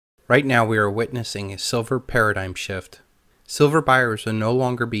Right now we are witnessing a silver paradigm shift. Silver buyers will no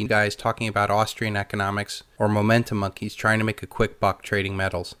longer be guys talking about Austrian economics or momentum monkeys trying to make a quick buck trading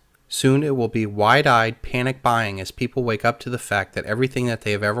metals. Soon it will be wide-eyed panic buying as people wake up to the fact that everything that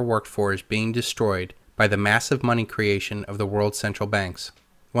they have ever worked for is being destroyed by the massive money creation of the world's central banks.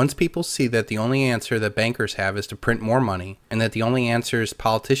 Once people see that the only answer that bankers have is to print more money, and that the only answers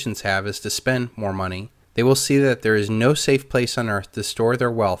politicians have is to spend more money, they will see that there is no safe place on earth to store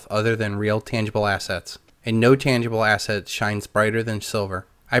their wealth other than real tangible assets. And no tangible asset shines brighter than silver.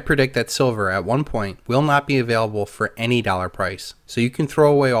 I predict that silver at one point will not be available for any dollar price. So you can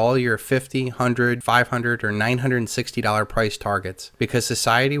throw away all your $50, $100, $500, or $960 price targets because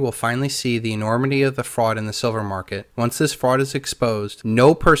society will finally see the enormity of the fraud in the silver market. Once this fraud is exposed,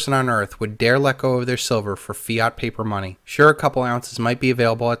 no person on earth would dare let go of their silver for fiat paper money. Sure, a couple ounces might be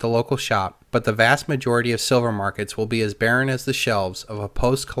available at the local shop, but the vast majority of silver markets will be as barren as the shelves of a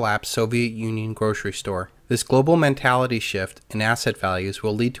post-collapse Soviet Union grocery store. This global mentality shift in asset values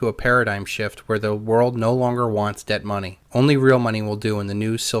will lead to a paradigm shift where the world no longer wants debt money. Only real money will do in the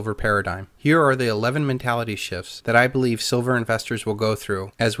new silver paradigm. Here are the 11 mentality shifts that I believe silver investors will go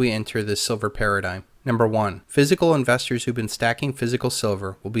through as we enter this silver paradigm. Number 1. Physical investors who've been stacking physical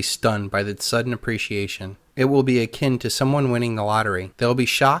silver will be stunned by the sudden appreciation. It will be akin to someone winning the lottery. They'll be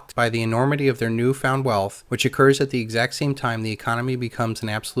shocked by the enormity of their newfound wealth, which occurs at the exact same time the economy becomes an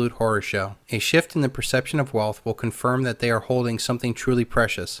absolute horror show. A shift in the perception of wealth will confirm that they are holding something truly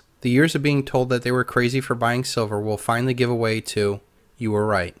precious. The years of being told that they were crazy for buying silver will finally give way to, "You were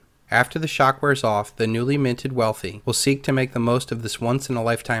right." After the shock wears off, the newly minted wealthy will seek to make the most of this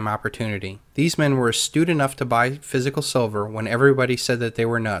once-in-a-lifetime opportunity. These men were astute enough to buy physical silver when everybody said that they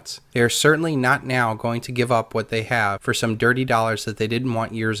were nuts. They are certainly not now going to give up what they have for some dirty dollars that they didn't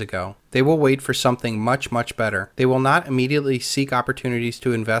want years ago. They will wait for something much, much better. They will not immediately seek opportunities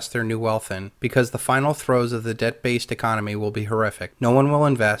to invest their new wealth in, because the final throes of the debt-based economy will be horrific. No one will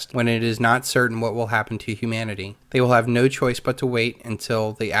invest when it is not certain what will happen to humanity. They will have no choice but to wait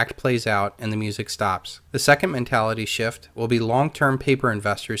until the act plays out and the music stops. The second mentality shift will be long-term paper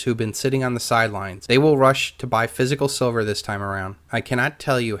investors who've been sitting on the sidelines. They will rush to buy physical silver this time around. I cannot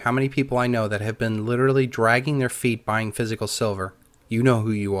tell you how many people I know that have been literally dragging their feet buying physical silver. You know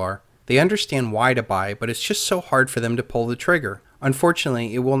who you are. They understand why to buy, but it's just so hard for them to pull the trigger.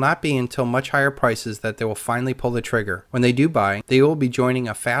 Unfortunately, it will not be until much higher prices that they will finally pull the trigger. When they do buy, they will be joining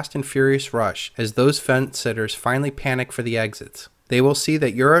a fast and furious rush as those fence sitters finally panic for the exits. They will see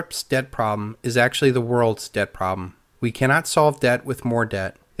that Europe's debt problem is actually the world's debt problem. We cannot solve debt with more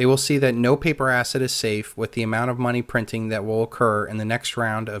debt. They will see that no paper asset is safe with the amount of money printing that will occur in the next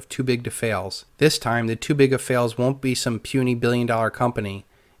round of too big to fails. This time, the too big of fails won't be some puny billion-dollar company.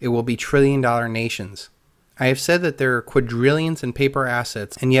 It will be trillion-dollar nations. I have said that there are quadrillions in paper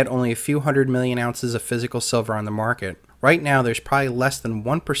assets and yet only a few 100 million ounces of physical silver on the market. Right now, there's probably less than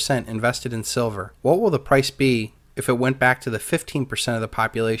 1% invested in silver. What will the price be if it went back to the 15% of the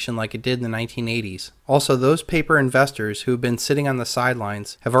population like it did in the 1980s? Also, those paper investors who have been sitting on the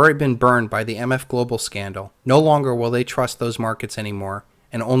sidelines have already been burned by the MF Global scandal. No longer will they trust those markets anymore,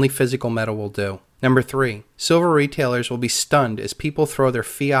 and only physical metal will do. Number 3. Silver retailers will be stunned as people throw their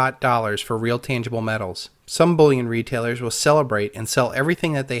fiat dollars for real tangible metals. Some bullion retailers will celebrate and sell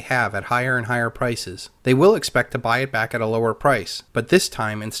everything that they have at higher and higher prices. They will expect to buy it back at a lower price, but this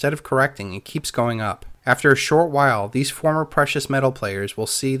time, instead of correcting, it keeps going up. After a short while, these former precious metal players will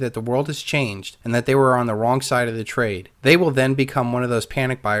see that the world has changed and that they were on the wrong side of the trade. They will then become one of those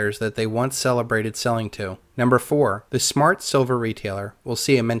panic buyers that they once celebrated selling to. Number 4. The smart silver retailer will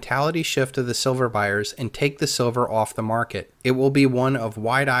see a mentality shift of the silver buyers and take the silver off the market. It will be one of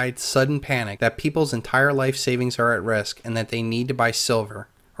wide-eyed, sudden panic that people's entire life savings are at risk and that they need to buy silver,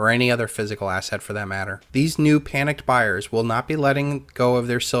 or any other physical asset for that matter. These new panicked buyers will not be letting go of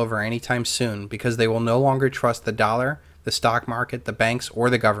their silver anytime soon because they will no longer trust the dollar, the stock market, the banks, or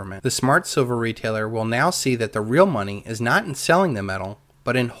the government. The smart silver retailer will now see that the real money is not in selling the metal,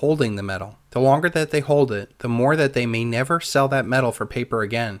 but in holding the metal. The longer that they hold it, the more that they may never sell that metal for paper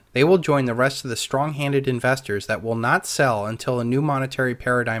again. They will join the rest of the strong-handed investors that will not sell until a new monetary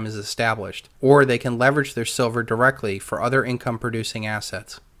paradigm is established, or they can leverage their silver directly for other income-producing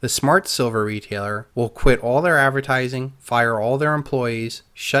assets. The smart silver retailer will quit all their advertising, fire all their employees,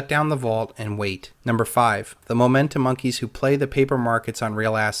 shut down the vault, and wait. Number 5. The momentum monkeys who play the paper markets on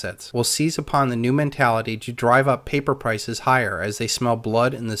real assets will seize upon the new mentality to drive up paper prices higher as they smell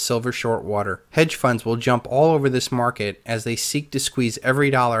blood in the silver short water. Hedge funds will jump all over this market as they seek to squeeze every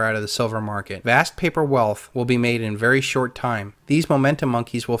dollar out of the silver market. Vast paper wealth will be made in very short time. These momentum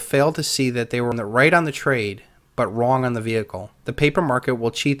monkeys will fail to see that they were right on the trade, but wrong on the vehicle. The the paper market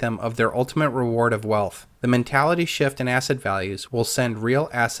will cheat them of their ultimate reward of wealth. The mentality shift in asset values will send real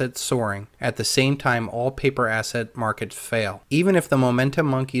assets soaring at the same time all paper asset markets fail. Even if the momentum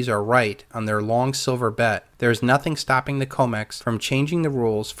monkeys are right on their long silver bet, there is nothing stopping the COMEX from changing the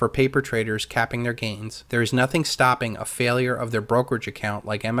rules for paper traders capping their gains. There is nothing stopping a failure of their brokerage account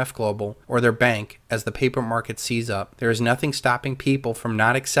like MF Global or their bank as the paper market sees up. There is nothing stopping people from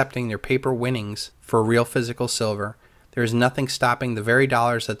not accepting their paper winnings for real physical silver. There is nothing stopping the very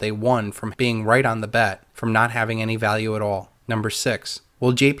dollars that they won from being right on the bet from not having any value at all. Number 6.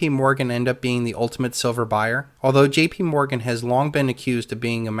 Will JP Morgan end up being the ultimate silver buyer? Although JP Morgan has long been accused of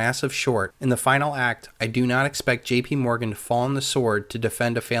being a massive short, in the final act, I do not expect JP Morgan to fall on the sword to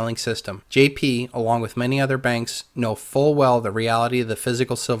defend a failing system. JP, along with many other banks, know full well the reality of the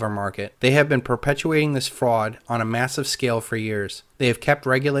physical silver market. They have been perpetuating this fraud on a massive scale for years. They have kept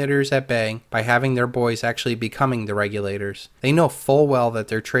regulators at bay by having their boys actually becoming the regulators. They know full well that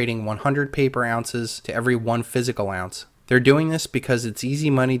they're trading 100 paper ounces to every 1 physical ounce. They're doing this because it's easy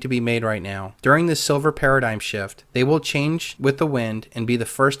money to be made right now. During this silver paradigm shift, they will change with the wind and be the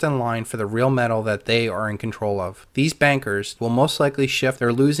first in line for the real metal that they are in control of. These bankers will most likely shift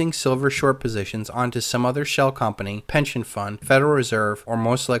their losing silver short positions onto some other shell company, pension fund, Federal Reserve, or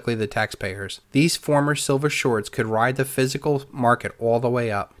most likely the taxpayers. These former silver shorts could ride the physical market all the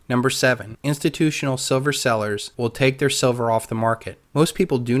way up. Number 7. Institutional silver sellers will take their silver off the market. Most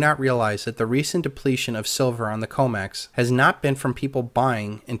people do not realize that the recent depletion of silver on the COMEX has not been from people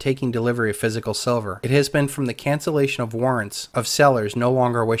buying and taking delivery of physical silver. It has been from the cancellation of warrants of sellers no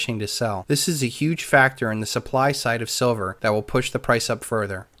longer wishing to sell. This is a huge factor in the supply side of silver that will push the price up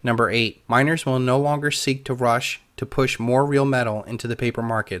further. Number 8. Miners will no longer seek to rush to push more real metal into the paper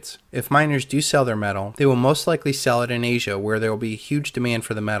markets. If miners do sell their metal, they will most likely sell it in Asia where there will be a huge demand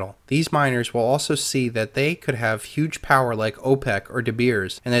for the metal. These miners will also see that they could have huge power like OPEC or De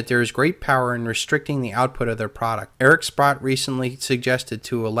Beers, and that there is great power in restricting the output of their product. Eric Sprott recently suggested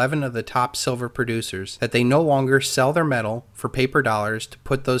to 11 of the top silver producers that they no longer sell their metal for paper dollars to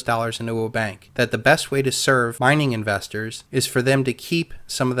put those dollars into a bank. That the best way to serve mining investors is for them to keep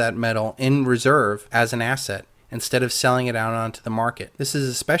some of that metal in reserve as an asset, instead of selling it out onto the market. This is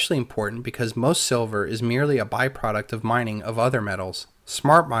especially important because most silver is merely a byproduct of mining of other metals.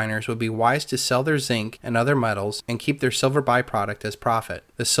 Smart miners would be wise to sell their zinc and other metals and keep their silver byproduct as profit.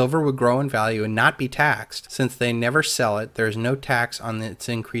 The silver would grow in value and not be taxed. Since they never sell it, there is no tax on its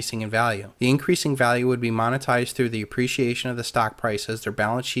increasing in value. The increasing value would be monetized through the appreciation of the stock price as their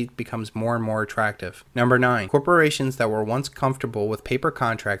balance sheet becomes more and more attractive. Number 9. Corporations that were once comfortable with paper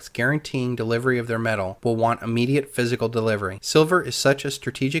contracts guaranteeing delivery of their metal will want immediate physical delivery. Silver is such a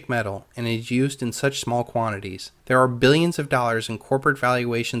strategic metal and is used in such small quantities. There are billions of dollars in corporate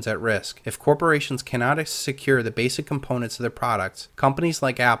valuations at risk. If corporations cannot secure the basic components of their products, companies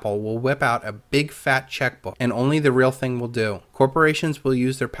like Apple will whip out a big fat checkbook and only the real thing will do. Corporations will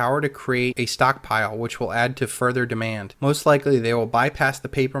use their power to create a stockpile which will add to further demand. Most likely they will bypass the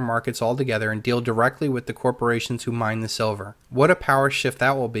paper markets altogether and deal directly with the corporations who mine the silver. What a power shift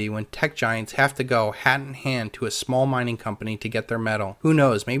that will be when tech giants have to go hat in hand to a small mining company to get their metal. Who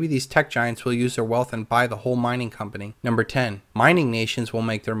knows, maybe these tech giants will use their wealth and buy the whole mining company. Number 10. Mining nations will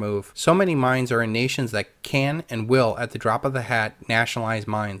make their move. So many mines are in nations that can and will, at the drop of the hat, nationalize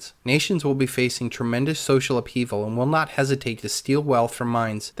mines. Nations will be facing tremendous social upheaval and will not hesitate to steal wealth from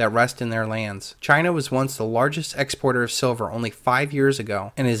mines that rest in their lands. China was once the largest exporter of silver only 5 years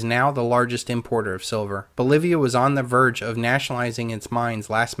ago and is now the largest importer of silver. Bolivia was on the verge of nationalizing its mines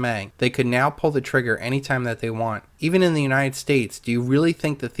last May. They could now pull the trigger anytime that they want. Even in the United States, do you really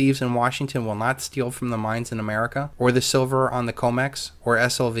think the thieves in Washington will not steal from the mines in America, or the silver on the COMEX, or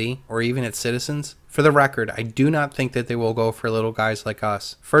SLV, or even its citizens? For the record, I do not think that they will go for little guys like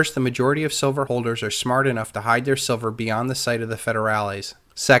us. First, the majority of silver holders are smart enough to hide their silver beyond the sight of the federales.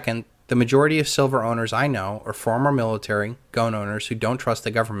 Second, the majority of silver owners I know are former military, gun owners who don't trust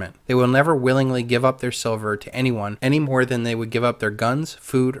the government. They will never willingly give up their silver to anyone any more than they would give up their guns,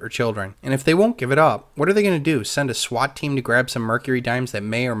 food, or children. And if they won't give it up, what are they going to do? Send a SWAT team to grab some mercury dimes that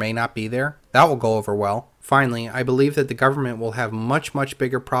may or may not be there? That will go over well. Finally, I believe that the government will have much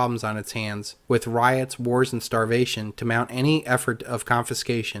bigger problems on its hands, with riots, wars, and starvation, to mount any effort of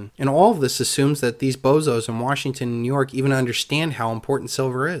confiscation. And all of this assumes that these bozos in Washington and New York even understand how important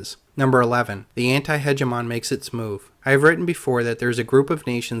silver is. Number 11. The anti-hegemon makes its move. I have written before that there is a group of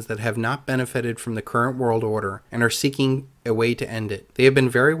nations that have not benefited from the current world order and are seeking a way to end it. They have been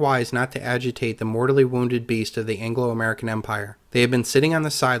very wise not to agitate the mortally wounded beast of the Anglo-American Empire. They have been sitting on the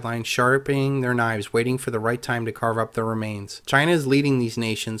sidelines, sharpening their knives, waiting for the right time to carve up their remains. China is leading these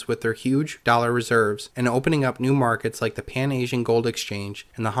nations with their huge dollar reserves and opening up new markets like the Pan-Asian Gold Exchange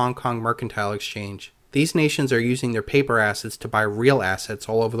and the Hong Kong Mercantile Exchange. These nations are using their paper assets to buy real assets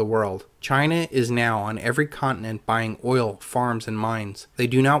all over the world. China is now on every continent buying oil, farms, and mines. They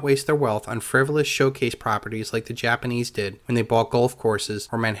do not waste their wealth on frivolous showcase properties like the Japanese did when they bought golf courses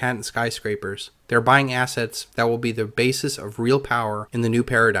or Manhattan skyscrapers. They're buying assets that will be the basis of real power in the new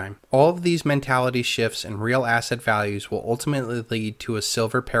paradigm. All of these mentality shifts and real asset values will ultimately lead to a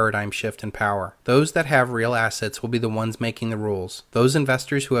silver paradigm shift in power. Those that have real assets will be the ones making the rules. Those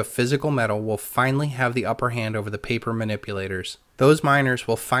investors who have physical metal will finally have the upper hand over the paper manipulators. Those miners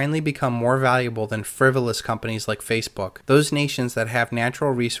will finally become more valuable than frivolous companies like Facebook. Those nations that have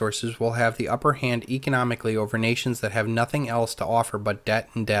natural resources will have the upper hand economically over nations that have nothing else to offer but debt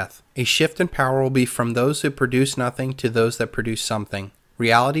and death. A shift in power will be from those who produce nothing to those that produce something.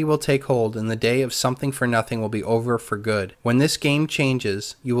 Reality will take hold, and the day of something for nothing will be over for good. When this game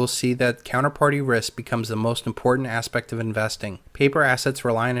changes, you will see that counterparty risk becomes the most important aspect of investing. Paper assets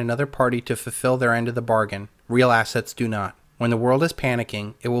rely on another party to fulfill their end of the bargain. Real assets do not. When the world is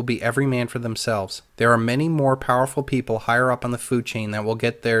panicking, it will be every man for themselves. There are many more powerful people higher up on the food chain that will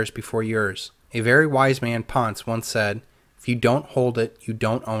get theirs before yours. A very wise man, Ponce, once said, "If you don't hold it, you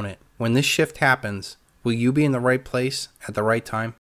don't own it." When this shift happens, will you be in the right place at the right time?